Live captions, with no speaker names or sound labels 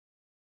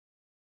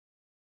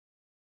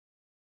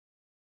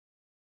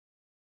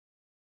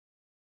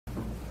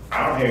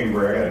I don't have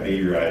anywhere I gotta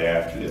be right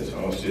after this.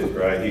 I'm gonna sit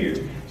right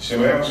here.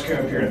 Somebody else come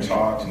up here and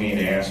talk to me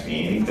and ask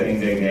me anything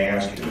they can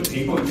ask. The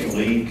people who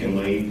can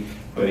leave.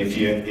 But if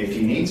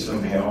you need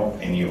some help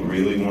and you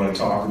really want to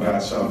talk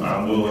about something,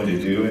 I'm willing to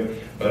do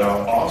it. But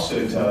I'll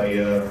also tell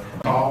you,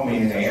 call me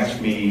and ask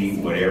me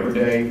whatever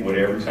day,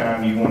 whatever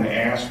time you want to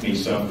ask me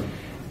something.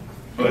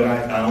 But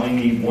I only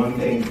need one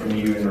thing from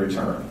you in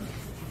return.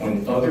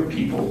 When other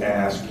people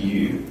ask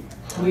you,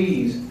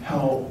 please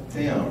help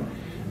them.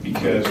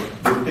 Because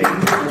the thing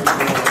that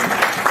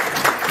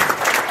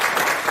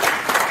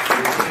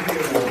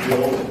will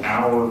build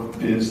our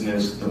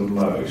business the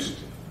most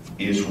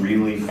is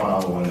really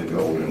following the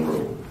golden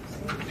rule.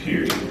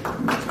 Period.